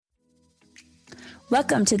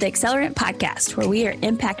Welcome to the Accelerant Podcast, where we are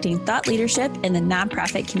impacting thought leadership in the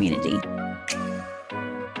nonprofit community.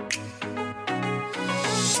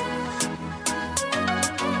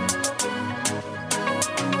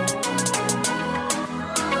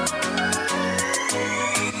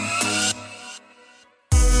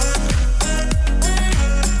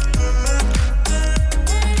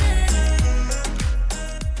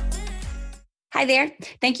 Hi there.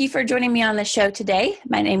 Thank you for joining me on the show today.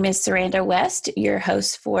 My name is Saranda West, your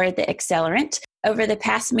host for the Accelerant. Over the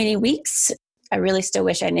past many weeks, I really still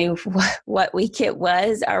wish I knew what week it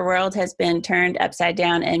was. Our world has been turned upside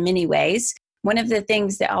down in many ways. One of the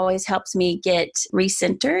things that always helps me get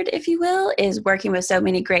recentered, if you will, is working with so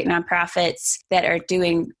many great nonprofits that are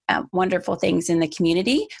doing wonderful things in the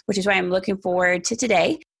community, which is why I'm looking forward to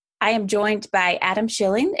today. I am joined by Adam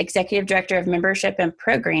Schilling, Executive Director of Membership and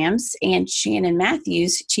Programs, and Shannon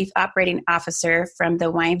Matthews, Chief Operating Officer from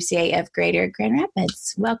the YMCA of Greater Grand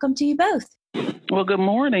Rapids. Welcome to you both. Well, good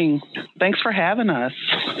morning. Thanks for having us.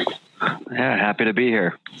 Yeah, happy to be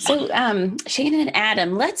here. So, Shannon and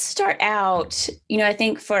Adam, let's start out. I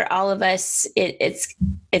think for all of us,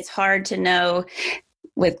 it's hard to know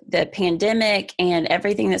with the pandemic and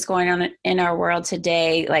everything that's going on in our world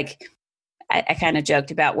today, like, I kind of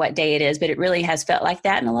joked about what day it is, but it really has felt like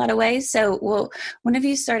that in a lot of ways. So, one of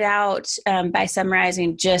you start out by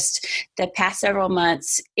summarizing just the past several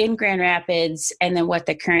months in Grand Rapids and then what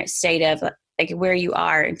the current state of, like, where you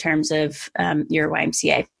are in terms of your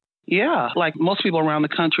YMCA. Yeah, like most people around the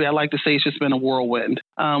country, I like to say it's just been a whirlwind.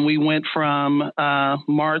 We went from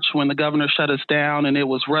March when the governor shut us down and it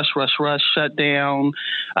was rush, shut down,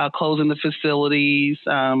 closing the facilities.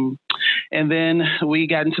 And then we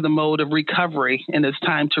got into the mode of recovery, and it's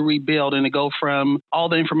time to rebuild. And to go from all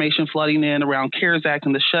the information flooding in around CARES Act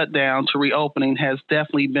and the shutdown to reopening has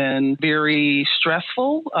definitely been very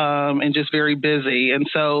stressful and just very busy. And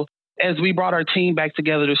so as we brought our team back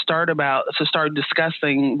together to start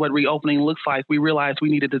discussing what reopening looks like, we realized we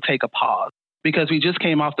needed to take a pause because we just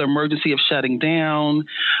came off the emergency of shutting down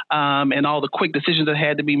and all the quick decisions that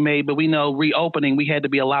had to be made. But we know reopening, we had to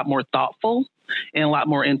be a lot more thoughtful and a lot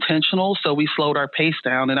more intentional. So we slowed our pace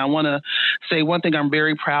down. And I want to say one thing I'm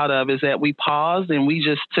very proud of is that we paused and we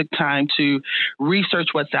just took time to research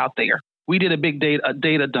what's out there. We did a big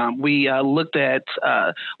data dump. We looked at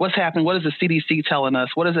what's happening. What is the CDC telling us?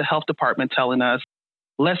 What is the health department telling us?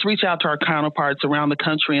 Let's reach out to our counterparts around the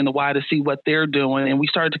country and the Y to see what they're doing. And we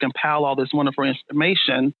started to compile all this wonderful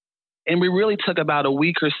information. And we really took about a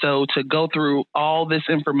week or so to go through all this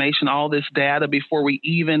information, all this data before we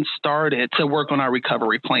even started to work on our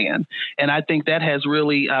recovery plan. And I think that has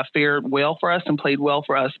really fared well for us and played well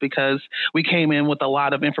for us because we came in with a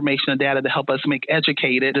lot of information and data to help us make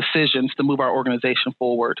educated decisions to move our organization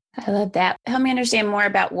forward. I love that. Help me understand more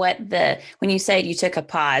about when you said you took a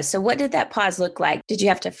pause. So what did that pause look like? Did you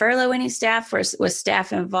have to furlough any staff? Was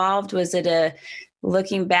staff involved? Was it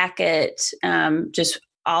looking back at just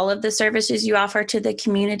all of the services you offer to the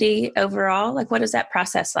community overall? Like, what is that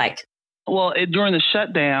process like? Well, during the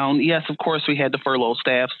shutdown, yes, of course, we had to furlough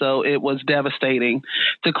staff. So it was devastating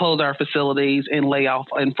to close our facilities and lay off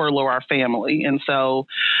and furlough our family. And so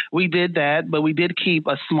we did that, but we did keep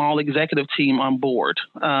a small executive team on board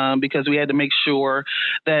because we had to make sure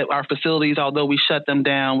that our facilities, although we shut them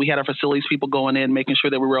down, we had our facilities people going in, making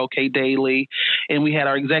sure that we were okay daily. And we had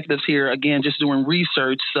our executives here, again, just doing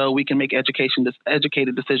research so we can make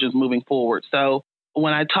educated decisions moving forward. So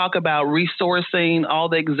when I talk about resourcing, all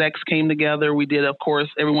the execs came together. We did, of course,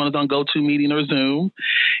 everyone was on GoToMeeting or Zoom,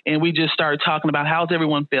 and we just started talking about how's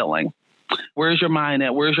everyone feeling? Where's your mind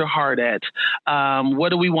at? Where's your heart at?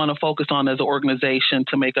 What do we want to focus on as an organization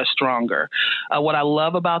to make us stronger? What I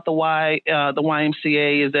love about the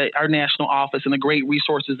YMCA is that our national office and the great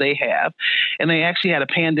resources they have. And they actually had a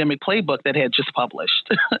pandemic playbook that had just published.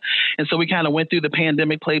 And so we kind of went through the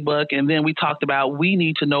pandemic playbook, and then we talked about we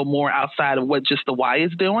need to know more outside of what just the Y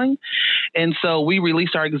is doing. And so we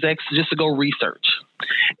released our execs just to go research.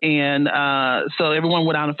 And so everyone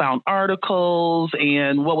went out and found articles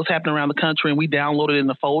and what was happening around the country, and we downloaded it in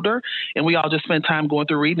the folder, and we all just spent time going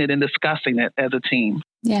through reading it and discussing it as a team.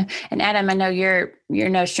 Yeah. And Adam, I know you're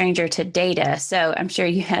no stranger to data, so I'm sure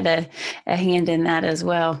you had a hand in that as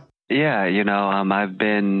well. Yeah, I've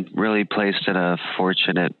been really placed in a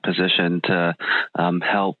fortunate position to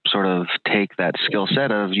help sort of take that skill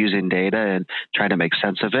set of using data and trying to make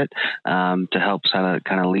sense of it to help kind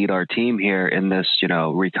of lead our team here in this,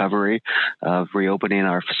 recovery of reopening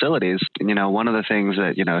our facilities. One of the things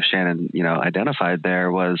that, Shannon, identified there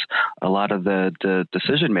was a lot of the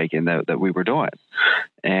decision making that we were doing.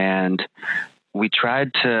 And we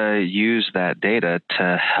tried to use that data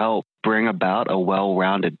to help bring about a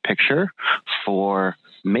well-rounded picture for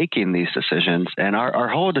making these decisions. And our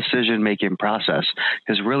whole decision-making process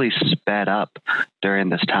has really sped up during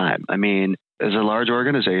this time. I mean, as a large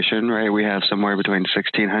organization, right, we have somewhere between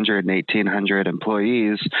 1,600 and 1,800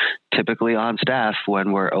 employees typically on staff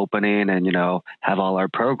when we're opening and, have all our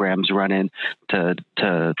programs running to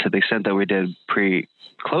the extent that we did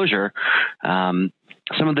pre-closure.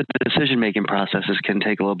 Some of the decision-making processes can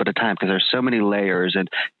take a little bit of time because there's so many layers and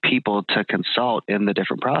people to consult in the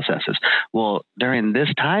different processes. Well, during this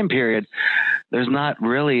time period, there's not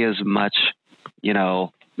really as much,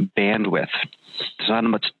 bandwidth. There's not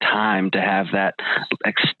much time to have that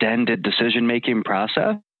extended decision-making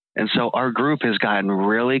process. And so our group has gotten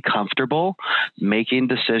really comfortable making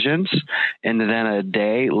decisions and then a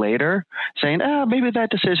day later saying, maybe that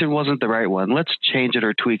decision wasn't the right one. Let's change it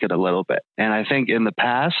or tweak it a little bit. And I think in the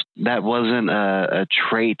past, that wasn't a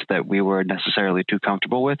trait that we were necessarily too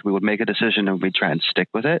comfortable with. We would make a decision and we'd try and stick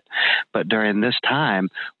with it. But during this time,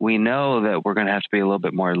 we know that we're going to have to be a little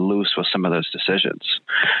bit more loose with some of those decisions.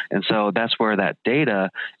 And so that's where that data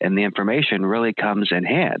and the information really comes in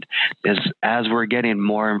hand, is as we're getting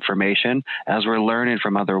more information, as we're learning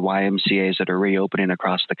from other YMCAs that are reopening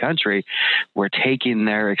across the country, we're taking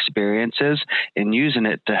their experiences and using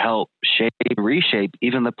it to help reshape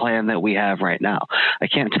even the plan that we have right now. I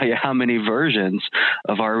can't tell you how many versions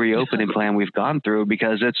of our reopening plan we've gone through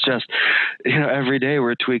because it's just, every day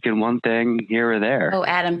we're tweaking one thing here or there. Oh,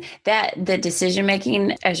 Adam, the decision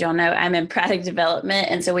making, as y'all know, I'm in product development.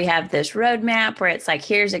 And so we have this roadmap where it's like,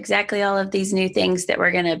 here's exactly all of these new things that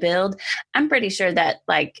we're going to build. I'm pretty sure that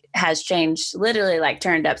has changed, literally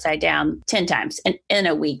turned upside down 10 times in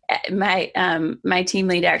a week. My team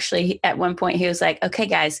lead actually at one point, he was like, okay,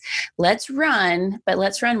 guys, let's run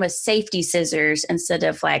with safety scissors instead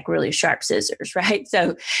of really sharp scissors, right?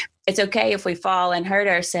 So it's okay if we fall and hurt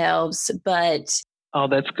ourselves, but oh,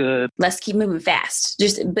 that's good. Let's keep moving fast.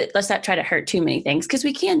 But let's not try to hurt too many things because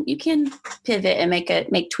you can pivot and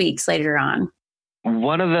make tweaks later on.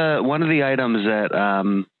 One of the items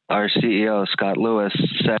that our CEO, Scott Lewis,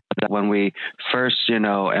 said that when we first,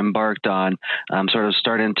 embarked on sort of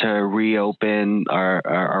starting to reopen our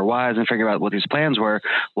Ys and figure out what these plans were,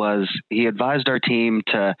 was he advised our team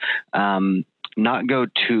to not go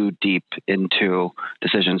too deep into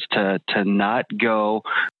decisions, to not go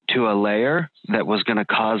to a layer that was going to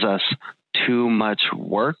cause us too much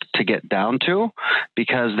work to get down to,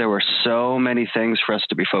 because there were so many things for us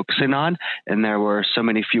to be focusing on, and there were so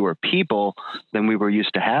many fewer people than we were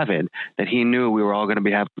used to having, that he knew we were all going to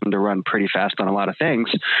be having to run pretty fast on a lot of things.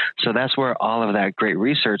 So that's where all of that great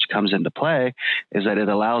research comes into play, is that it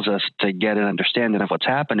allows us to get an understanding of what's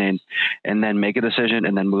happening and then make a decision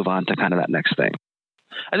and then move on to kind of that next thing.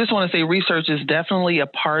 I just want to say research is definitely a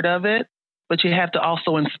part of it, but you have to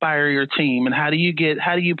also inspire your team. And how do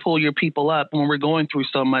you pull your people up when we're going through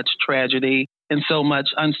so much tragedy and so much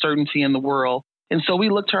uncertainty in the world? And so we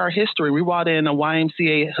looked to our history. We brought in a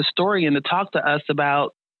YMCA historian to talk to us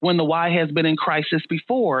about when the Y has been in crisis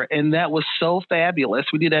before. And that was so fabulous.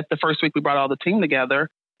 We did that the first week we brought all the team together.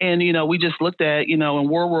 And, we just looked at, in World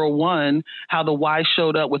War I, how the Y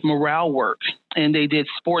showed up with morale work, and they did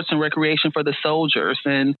sports and recreation for the soldiers.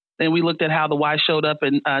 And then we looked at how the Y showed up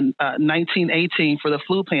in 1918 for the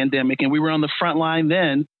flu pandemic. And we were on the front line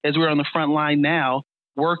then, as we're on the front line now,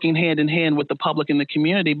 working hand in hand with the public and the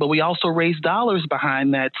community. But we also raised dollars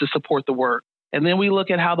behind that to support the work. And then we look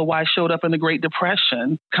at how the Y showed up in the Great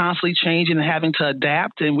Depression, constantly changing and having to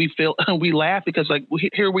adapt. And we laugh because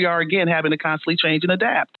here we are again, having to constantly change and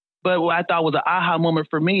adapt. But what I thought was an aha moment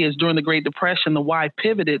for me is during the Great Depression, the Y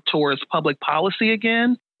pivoted towards public policy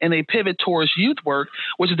again, and they pivot towards youth work,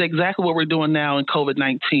 which is exactly what we're doing now in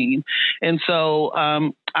COVID-19. And so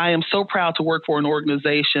I am so proud to work for an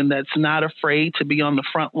organization that's not afraid to be on the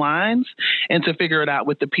front lines and to figure it out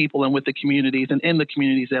with the people and with the communities and in the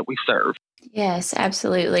communities that we serve. Yes,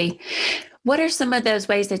 absolutely. What are some of those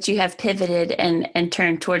ways that you have pivoted and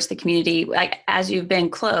turned towards the community? As you've been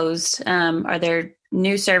closed, are there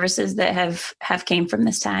new services that have came from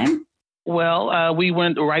this time? Well, we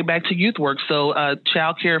went right back to youth work. So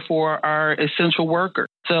childcare for our essential workers.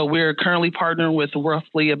 So we're currently partnering with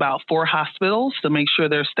roughly about 4 hospitals to make sure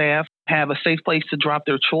their staff have a safe place to drop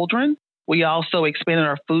their children. We also expanded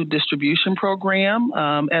our food distribution program.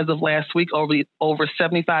 As of last week, over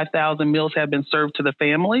 75,000 meals have been served to the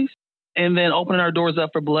families. And then opening our doors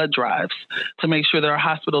up for blood drives to make sure that our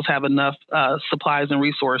hospitals have enough supplies and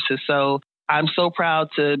resources. So I'm so proud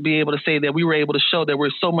to be able to say that we were able to show that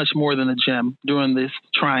we're so much more than a gym during this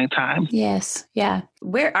trying time. Yes. Yeah.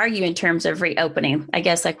 Where are you in terms of reopening? I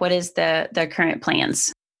guess, like, what is the current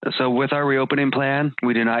plans? So with our reopening plan,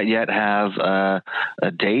 we do not yet have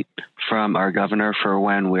a date from our governor for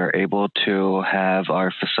when we are able to have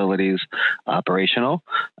our facilities operational,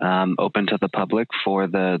 open to the public for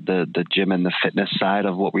the gym and the fitness side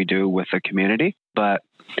of what we do with the community. But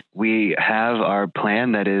we have our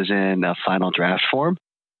plan that is in a final draft form.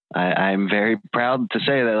 I'm very proud to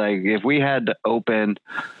say that, like, if we had to open,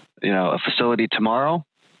 a facility tomorrow,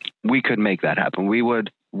 we could make that happen. We would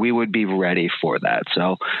be ready for that.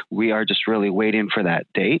 So we are just really waiting for that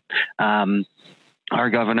date. Our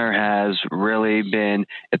governor has really been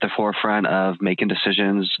at the forefront of making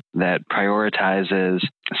decisions that prioritizes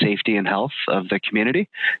safety and health of the community.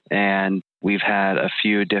 And we've had a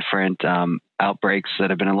few different outbreaks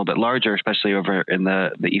that have been a little bit larger, especially over in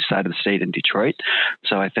the east side of the state in Detroit.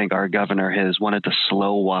 So I think our governor has wanted to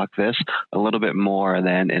slow walk this a little bit more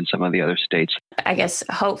than in some of the other states. I guess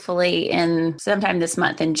hopefully in sometime this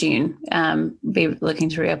month in June, be looking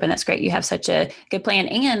to reopen. That's great. You have such a good plan.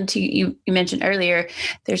 And you mentioned earlier,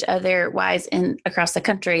 there's other Ys across the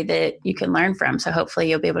country that you can learn from. So hopefully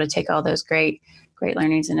you'll be able to take all those great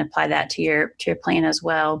learnings and apply that to your plan as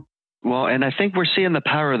well. Well, and I think we're seeing the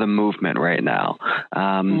power of the movement right now,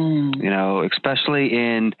 especially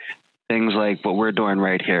in things like what we're doing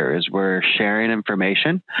right here is we're sharing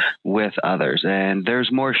information with others. And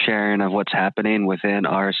there's more sharing of what's happening within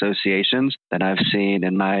our associations than I've seen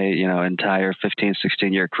in my, entire 15,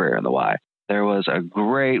 16-year career in the Y. There was a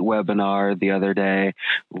great webinar the other day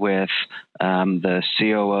with the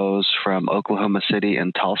COOs from Oklahoma City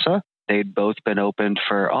and Tulsa. They'd both been open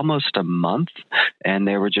for almost a month, and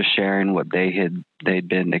they were just sharing what they'd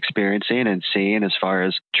been experiencing and seeing as far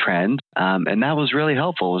as trends. And that was really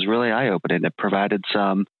helpful. It was really eye-opening. It provided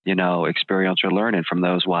some, experiential learning from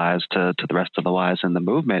those Ys to the rest of the Ys in the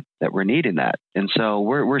movement that were needing that. And so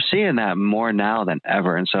we're seeing that more now than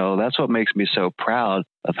ever. And so that's what makes me so proud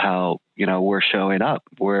of how, we're showing up.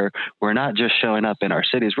 We're not just showing up in our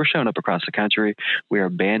cities. We're showing up across the country. We are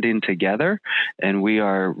banding together, and we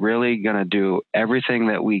are really going to do everything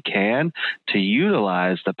that we can to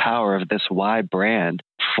utilize the power of this Y brand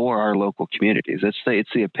for our local communities. It's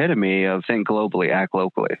the epitome of think globally, act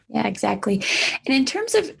locally. Yeah, exactly. And in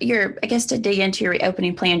terms of to dig into your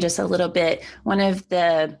reopening plan just a little bit,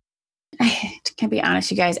 I can be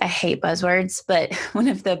honest, you guys, I hate buzzwords, but one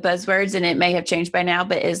of the buzzwords, and it may have changed by now,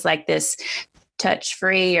 but is like this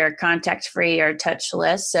touch-free or contact-free or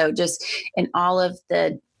touchless. So just in all of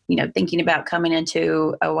the, thinking about coming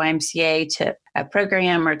into a YMCA to a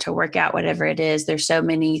program or to work out, whatever it is, there's so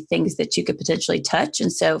many things that you could potentially touch.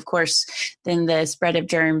 And so, of course, then the spread of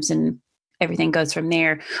germs and everything goes from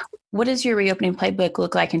there. What does your reopening playbook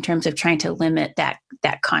look like in terms of trying to limit that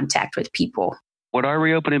contact with people? What our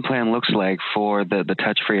reopening plan looks like for the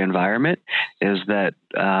touch-free environment is that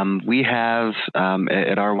we have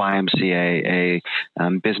at our YMCA a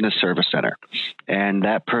business service center, and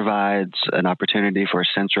that provides an opportunity for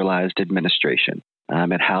centralized administration.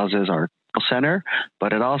 It houses our center,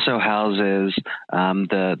 but it also houses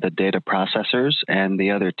the data processors and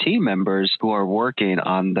the other team members who are working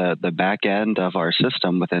on the back end of our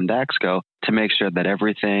system within Daxco to make sure that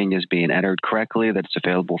everything is being entered correctly, that it's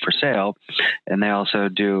available for sale. And they also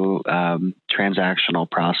do transactional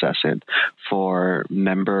processing for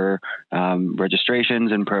member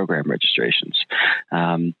registrations and program registrations.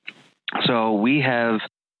 So we have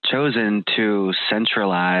chosen to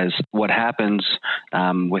centralize what happens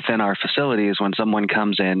within our facilities when someone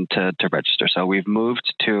comes in to register. So we've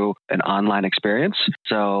moved to an online experience.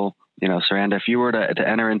 So, Saranda, if you were to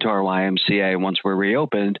enter into our YMCA once we're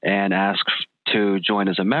reopened and ask to join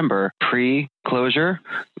as a member, pre-closure,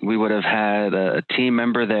 we would have had a team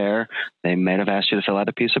member there. They may have asked you to fill out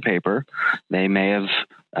a piece of paper. They may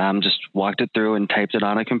have just walked it through and typed it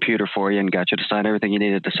on a computer for you and got you to sign everything you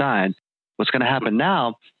needed to sign. What's going to happen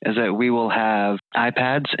now is that we will have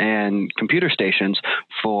iPads and computer stations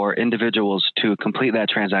for individuals to complete that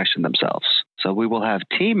transaction themselves. So we will have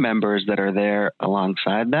team members that are there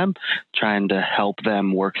alongside them, trying to help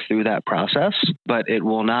them work through that process. But it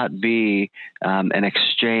will not be an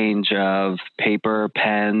exchange of paper,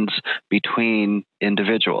 pens between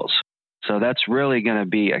individuals. So that's really going to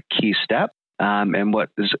be a key step. And what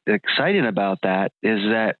is exciting about that is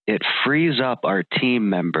that it frees up our team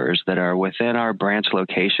members that are within our branch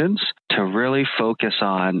locations to really focus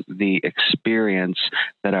on the experience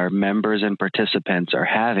that our members and participants are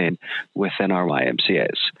having within our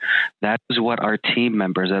YMCAs. That is what our team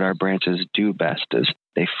members at our branches do best, is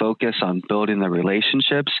They focus on building the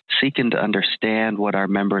relationships, seeking to understand what our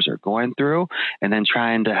members are going through, and then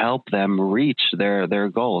trying to help them reach their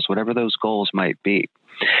goals, whatever those goals might be.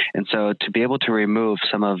 And so to be able to remove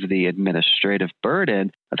some of the administrative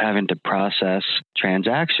burden of having to process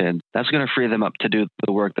transactions, that's going to free them up to do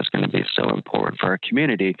the work that's going to be so important for our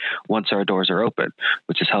community once our doors are open,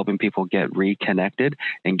 which is helping people get reconnected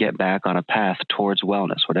and get back on a path towards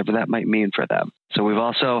wellness, whatever that might mean for them. So we've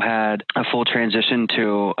also had a full transition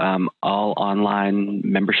to all online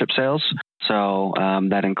membership sales. So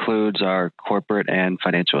that includes our corporate and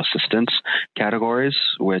financial assistance categories,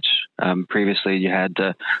 which previously you had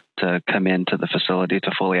to come into the facility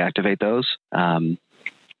to fully activate those.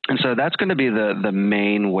 And so that's going to be the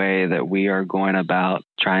main way that we are going about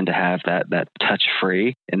trying to have that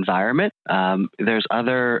touch-free environment. There's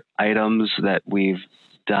other items that we've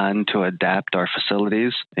done to adapt our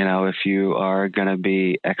facilities. If you are going to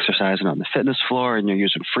be exercising on the fitness floor and you're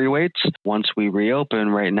using free weights, once we reopen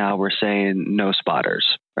right now, we're saying no spotters,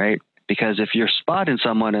 right? Because if you're spotting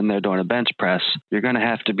someone and they're doing a bench press, you're going to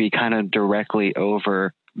have to be kind of directly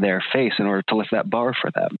over their face in order to lift that bar for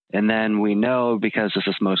them. And then we know, because this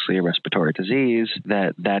is mostly a respiratory disease,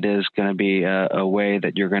 that is going to be a way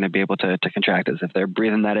that you're going to be able to contract it if they're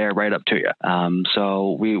breathing that air right up to you.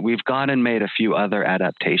 So we've gone and made a few other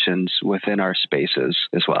adaptations within our spaces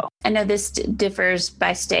as well. I know this differs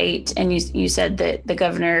by state, and you said that the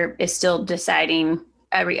governor is still deciding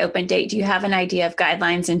a reopen date. Do you have an idea of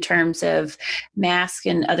guidelines in terms of masks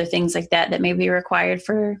and other things like that may be required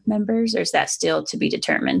for members, or is that still to be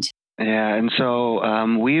determined? Yeah, and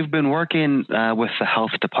so we've been working with the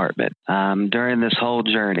health department during this whole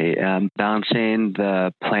journey, bouncing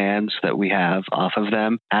the plans that we have off of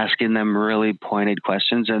them, asking them really pointed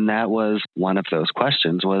questions. And that was one of those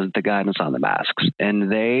questions, was the guidance on the masks.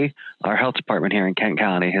 And our health department here in Kent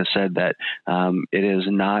County has said that it is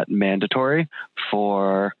not mandatory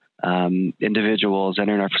for individuals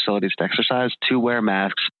entering our facilities to exercise to wear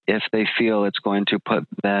masks if they feel it's going to put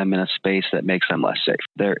them in a space that makes them less safe.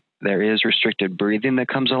 There is restricted breathing that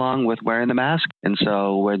comes along with wearing the mask. And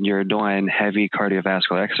so when you're doing heavy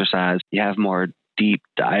cardiovascular exercise, you have more deep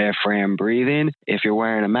diaphragm breathing. If you're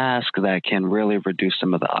wearing a mask, that can really reduce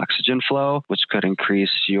some of the oxygen flow, which could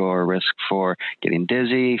increase your risk for getting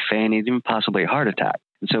dizzy, fainting, even possibly a heart attack.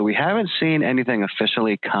 And so we haven't seen anything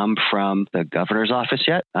officially come from the governor's office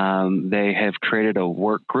yet. They have created a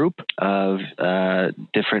work group of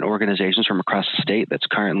different organizations from across the state that's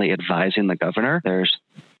currently advising the governor. There's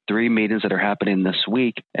 3 meetings that are happening this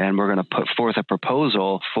week, and we're going to put forth a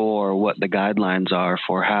proposal for what the guidelines are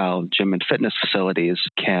for how gym and fitness facilities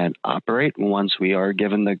can operate once we are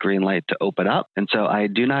given the green light to open up. And so I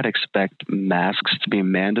do not expect masks to be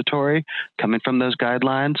mandatory coming from those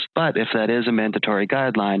guidelines, but if that is a mandatory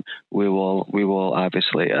guideline, we will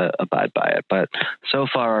obviously abide by it. But so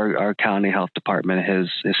far, our county health department has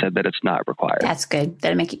said that it's not required. That's good.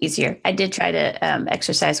 That'll make it easier. I did try to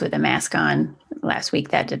exercise with a mask on last week.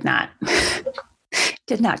 That did not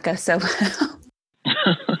go so well.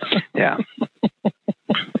 Yeah.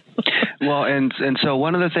 Well, and so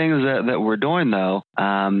one of the things that we're doing, though,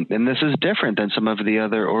 and this is different than some of the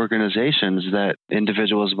other organizations that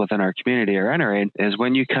individuals within our community are entering, is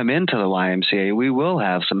when you come into the YMCA, we will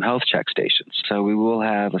have some health check stations. So we will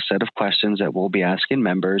have a set of questions that we'll be asking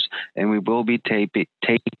members, and we will be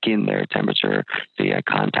taking their temperature via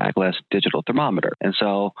contactless digital thermometer. And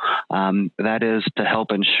so that is to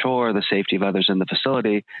help ensure the safety of others in the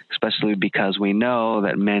facility, especially because we know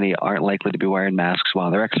that many aren't likely to be wearing masks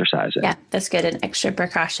while they're exercising. Yeah, that's good. An extra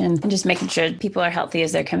precaution, and just making sure people are healthy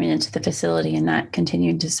as they're coming into the facility and not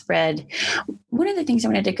continuing to spread. One of the things I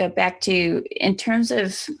wanted to go back to in terms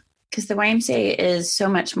of, because the YMCA is so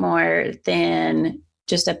much more than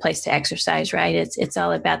just a place to exercise, right? It's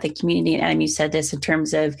all about the community. And Adam, you said this in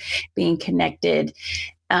terms of being connected.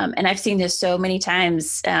 And I've seen this so many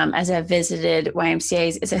times as I've visited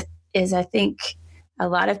YMCAs, is I think a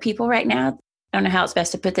lot of people right now, I don't know how it's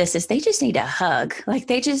best to put this, is they just need a hug. Like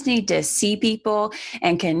they just need to see people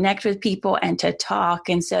and connect with people and to talk.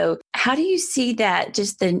 And so how do you see that,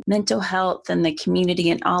 just the mental health and the community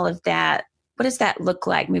and all of that? What does that look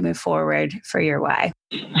like moving forward for your Y?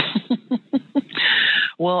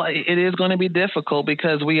 Well, it is going to be difficult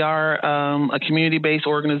because we are a community-based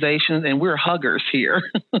organization and we're huggers here.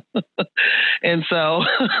 And so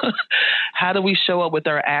how do we show up with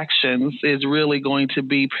our actions is really going to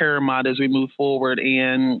be paramount as we move forward.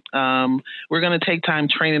 And we're going to take time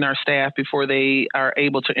training our staff before they are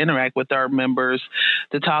able to interact with our members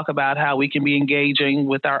to talk about how we can be engaging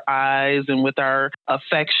with our eyes and with our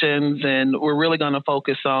affections. And we're really going to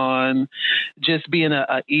focus on just being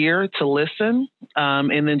an ear to listen.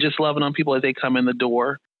 And then just loving on people as they come in the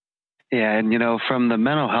door. Yeah. And, from the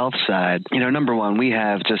mental health side, number one, we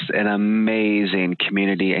have just an amazing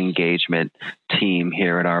community engagement team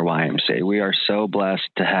here at our YMCA. We are so blessed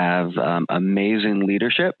to have amazing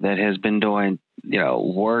leadership that has been doing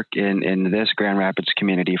work in this Grand Rapids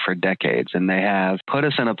community for decades. And they have put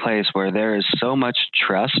us in a place where there is so much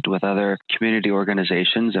trust with other community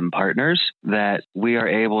organizations and partners that we are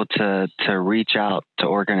able to reach out to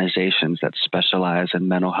organizations that specialize in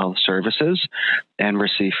mental health services and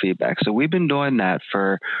receive feedback. So we've been doing that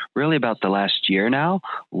for really about the last year now.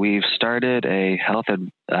 We've started a health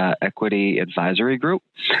equity advisory group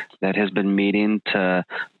that has been meeting to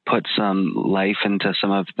put some life into some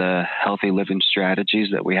of the healthy living strategies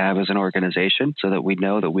that we have as an organization so that we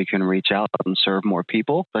know that we can reach out and serve more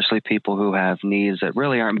people, especially people who have needs that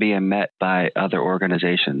really aren't being met by other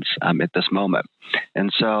organizations at this moment.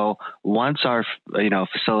 And so once our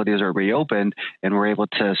facilities are reopened and we're able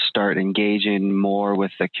to start engaging more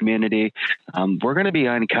with the community, we're going to be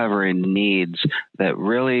uncovering needs that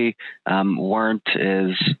really weren't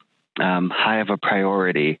as high of a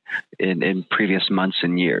priority in previous months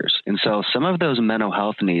and years. And so some of those mental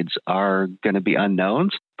health needs are going to be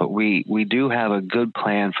unknowns, but we do have a good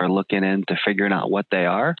plan for looking into figuring out what they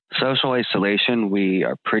are. Social isolation, we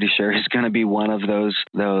are pretty sure is going to be one of those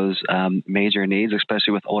major needs,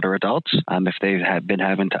 especially with older adults, if they have been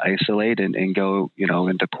having to isolate and go,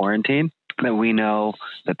 into quarantine. That we know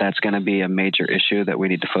that that's going to be a major issue that we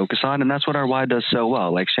need to focus on. And that's what our Y does so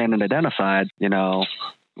well. Like Shannon identified,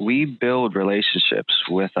 we build relationships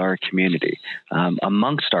with our community,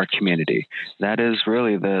 amongst our community. That is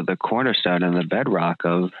really the cornerstone and the bedrock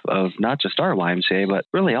of not just our YMCA, but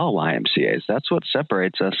really all YMCAs. That's what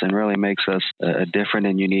separates us and really makes us a different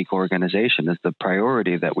and unique organization, is the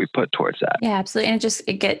priority that we put towards that. Yeah, absolutely. And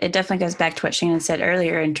it definitely goes back to what Shannon said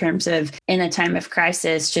earlier in terms of in a time of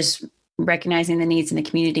crisis, just recognizing the needs in the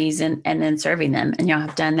communities and then serving them. And y'all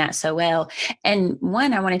have done that so well. And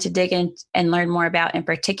one I wanted to dig in and learn more about in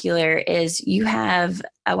particular is you have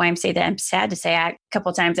a YMCA that I'm sad to say a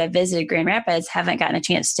couple of times I've visited Grand Rapids, haven't gotten a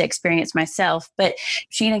chance to experience myself. But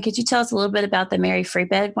Shannon, could you tell us a little bit about the Mary Free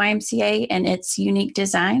Bed YMCA and its unique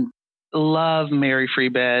design? Love Mary Free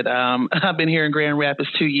Bed. I've been here in Grand Rapids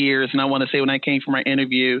 2 years, and I want to say when I came for my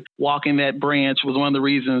interview, walking that branch was one of the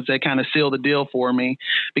reasons that kind of sealed the deal for me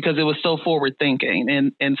because it was so forward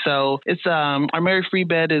thinking. And so it's our Mary Free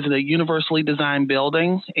Bed is a universally designed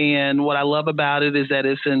building, and what I love about it is that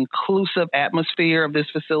it's an inclusive atmosphere of this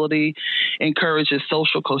facility, encourages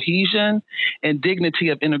social cohesion and dignity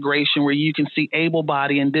of integration where you can see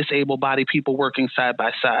able-bodied and disabled-bodied people working side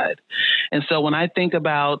by side. And so when I think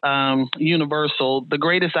about universal,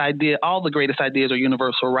 all the greatest ideas are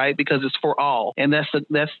universal, right? Because it's for all. And that's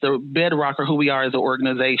the bedrock of who we are as an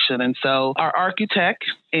organization. And so our architect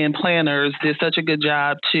and planners did such a good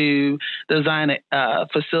job to design a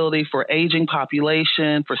facility for aging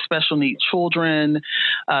population, for special needs children,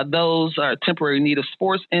 those are temporary need of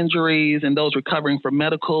sports injuries, and those recovering from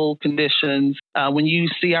medical conditions. When you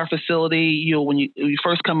see our facility, when you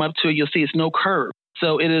first come up to it, you'll see it's no curb.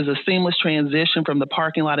 So it is a seamless transition from the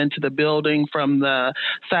parking lot into the building, from the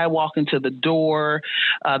sidewalk into the door,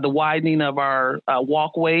 the widening of our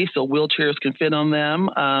walkway so wheelchairs can fit on them.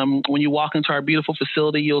 When you walk into our beautiful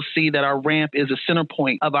facility, you'll see that our ramp is a center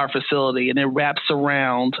point of our facility and it wraps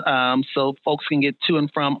around so folks can get to and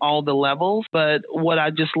from all the levels. But what I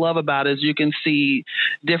just love about it is you can see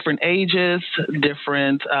different ages,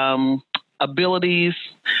 different abilities,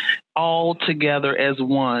 all together as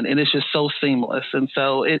one. And it's just so seamless. And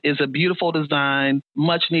so it is a beautiful design,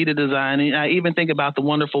 much needed design. And I even think about the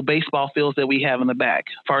wonderful baseball fields that we have in the back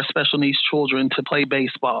for our special needs children to play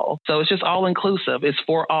baseball. So it's just all inclusive. It's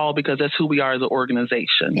for all because that's who we are as an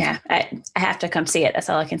organization. Yeah, I have to come see it. That's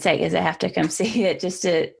all I can say is I have to come see it just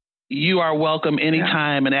to... You are welcome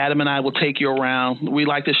anytime, and Adam and I will take you around. We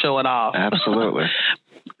like to show it off. Absolutely.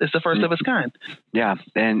 It's the first of its kind. Yeah.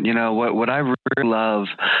 And, what I really love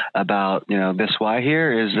about, this Y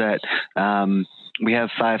here is that we have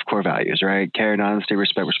 5 core values, right? Care and honesty,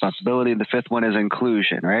 respect, responsibility. The 5th one is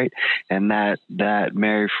inclusion, right? And that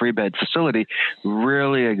Mary Free Bed facility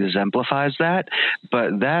really exemplifies that.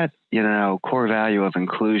 But that core value of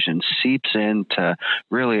inclusion seeps into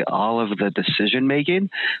really all of the decision making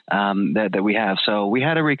that we have. So we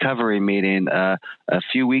had a recovery meeting a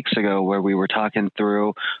few weeks ago where we were talking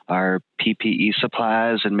through our PPE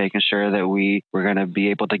supplies and making sure that we were going to be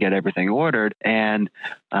able to get everything ordered. And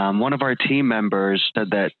one of our team members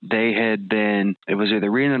said that they had been, it was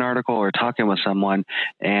either reading an article or talking with someone,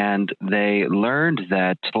 and they learned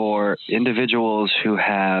that for individuals who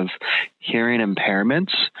have hearing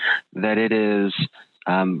impairments, that it is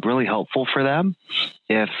really helpful for them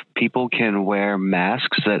if people can wear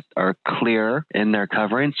masks that are clear in their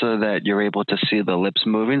covering so that you're able to see the lips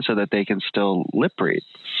moving so that they can still lip read.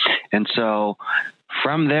 And so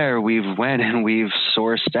from there, we've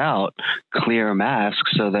sourced out clear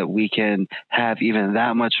masks so that we can have even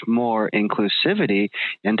that much more inclusivity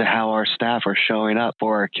into how our staff are showing up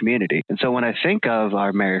for our community. And so when I think of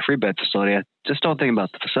our Mary Free Bed facility, I just don't think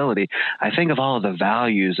about the facility. I think of all of the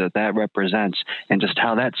values that represents and just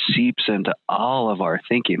how that seeps into all of our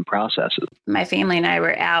thinking processes. My family and I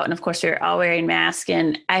were out, and of course we were all wearing masks,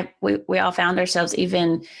 and we all found ourselves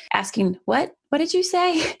even asking, what did you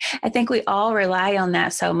say? I think we all rely on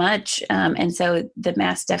that so much. And so the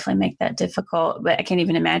masks definitely make that difficult, but I can't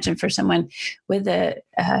even imagine for someone with a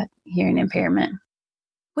hearing impairment.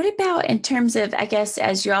 What about in terms of, I guess,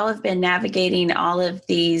 as you all have been navigating all of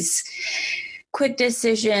these quick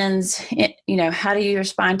decisions, how do you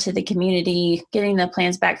respond to the community, getting the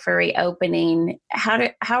plans back for reopening? How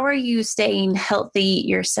are you staying healthy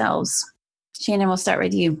yourselves? Shannon, we'll start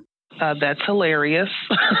with you. That's hilarious.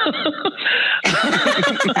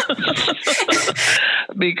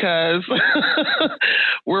 Because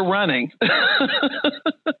we're running.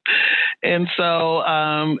 And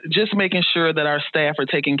so just making sure that our staff are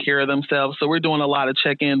taking care of themselves. So we're doing a lot of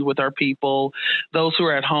check-ins with our people, those who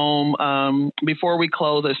are at home. Before we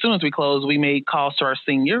close, as soon as we close, we made calls to our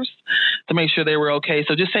seniors to make sure they were okay.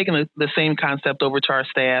 So just taking the same concept over to our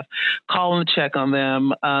staff, calling to check on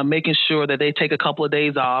them, making sure that they take a couple of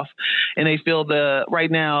days off. And they feel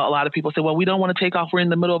right now, a lot of people say, well, we don't want to take off. We're in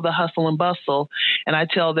the middle of the hustle and bustle. And I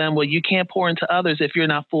tell them, well, you can't pour into others if you're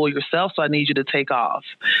not full yourself. So I need you to take off.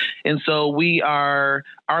 And so our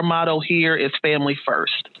motto here is family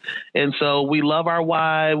first. And so we love our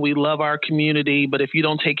why, we love our community, but if you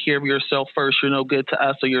don't take care of yourself first, you're no good to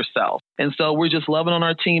us or yourself. And so we're just loving on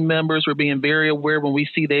our team members. We're being very aware when we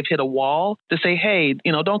see they've hit a wall to say, hey,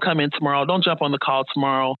 don't come in tomorrow. Don't jump on the call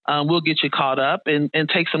tomorrow. We'll get you caught up and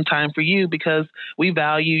take some time for you because we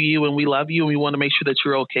value you and we love you and we want to make sure that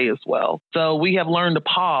you're okay as well. So we have learned to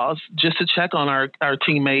pause just to check on our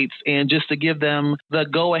teammates and just to give them the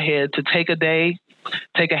go ahead to take a day,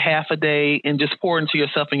 take a half a day and just pour into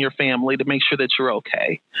yourself and your family to make sure that you're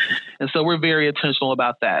okay. And so we're very intentional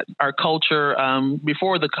about that. Our culture,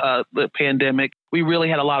 before the pandemic, we really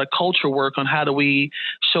had a lot of culture work on how do we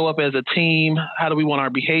show up as a team? How do we want our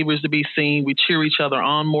behaviors to be seen? We cheer each other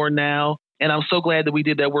on more now. And I'm so glad that we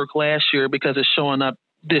did that work last year because it's showing up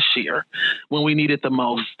this year when we need it the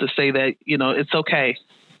most to say that, it's okay.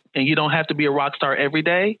 And you don't have to be a rock star every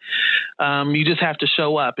day. You just have to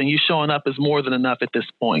show up, and you showing up is more than enough at this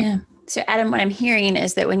point. Yeah. So Adam, what I'm hearing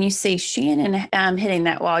is that when you see Shannon hitting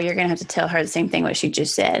that wall, you're going to have to tell her the same thing what she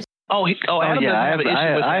just said. Adam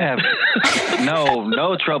yeah, I have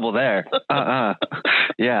no trouble there.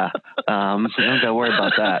 Yeah. So don't got to worry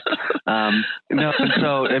about that.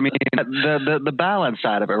 So I mean, the balance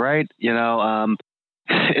side of it, right?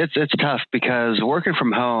 It's tough because working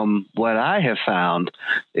from home, what I have found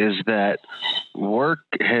is that work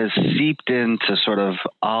has seeped into sort of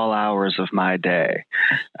all hours of my day.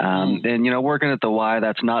 And, working at the Y,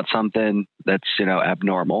 that's not something that's,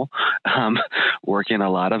 abnormal. Working a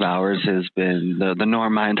lot of hours has been the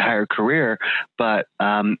norm my entire career. But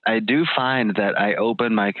I do find that I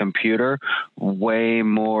open my computer way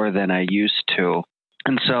more than I used to.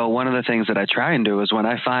 And so one of the things that I try and do is when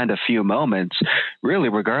I find a few moments, really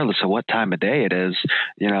regardless of what time of day it is,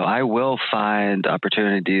 I will find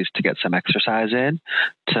opportunities to get some exercise in,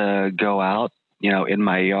 to go out, in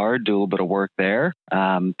my yard, do a little bit of work there,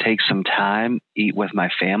 take some time, eat with my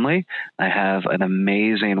family. I have an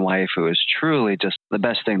amazing wife who is truly just the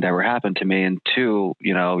best thing that ever happened to me, and two,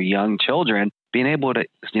 young children. Being able to,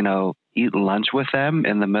 eat lunch with them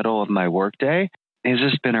in the middle of my workday has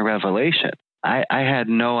just been a revelation. I had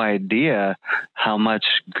no idea how much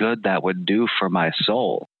good that would do for my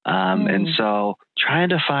soul. And so trying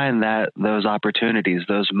to find those opportunities,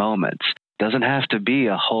 those moments, doesn't have to be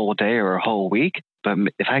a whole day or a whole week. But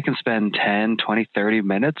if I can spend 10, 20, 30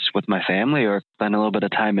 minutes with my family or spend a little bit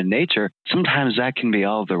of time in nature, sometimes that can be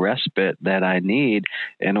all the respite that I need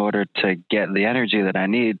in order to get the energy that I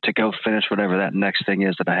need to go finish whatever that next thing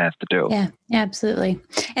is that I have to do. Yeah, absolutely.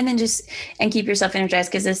 And then and keep yourself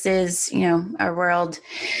energized, because this is, our world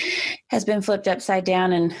has been flipped upside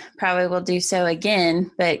down and probably will do so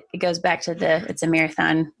again, but it goes back to it's a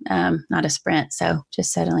marathon, not a sprint. So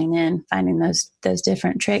just settling in, finding those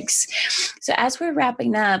different tricks. So as we're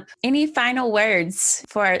wrapping up, any final words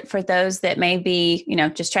for those that may be,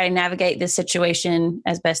 just try to navigate this situation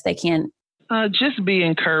as best they can? Just be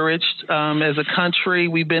encouraged. As a country,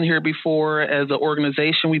 we've been here before. As an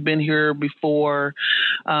organization, we've been here before.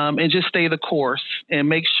 And just stay the course and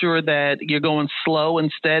make sure that you're going slow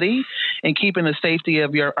and steady and keeping the safety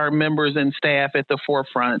of our members and staff at the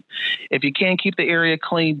forefront. If you can't keep the area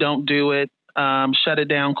clean, don't do it. Shut it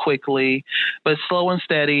down quickly. But slow and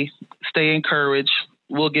steady, stay encouraged.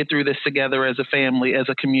 We'll get through this together as a family, as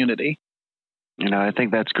a community. I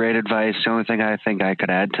think that's great advice. The only thing I think I could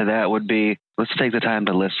add to that would be, let's take the time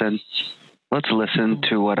to listen. Let's listen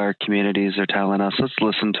to what our communities are telling us. Let's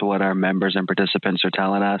listen to what our members and participants are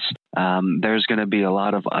telling us. There's going to be a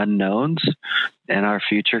lot of unknowns in our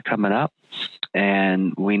future coming up,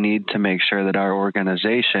 and we need to make sure that our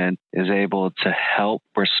organization is able to help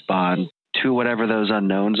respond to whatever those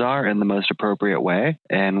unknowns are in the most appropriate way.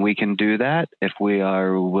 And we can do that if we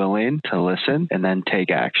are willing to listen and then take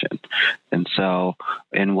action. And so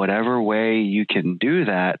in whatever way you can do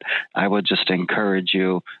that, I would just encourage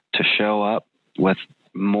you to show up with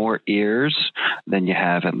more ears than you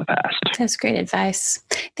have in the past. That's great advice.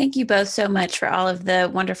 Thank you both so much for all of the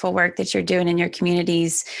wonderful work that you're doing in your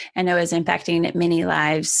communities. I know is impacting many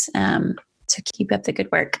lives. So keep up the good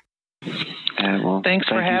work. Thanks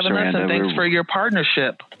for having us, and thanks for your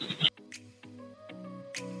partnership.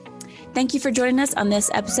 Thank you for joining us on this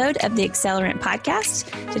episode of the Accelerant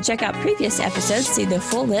Podcast. To check out previous episodes, see the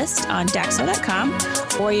full list on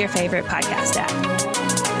Daxo.com or your favorite podcast app.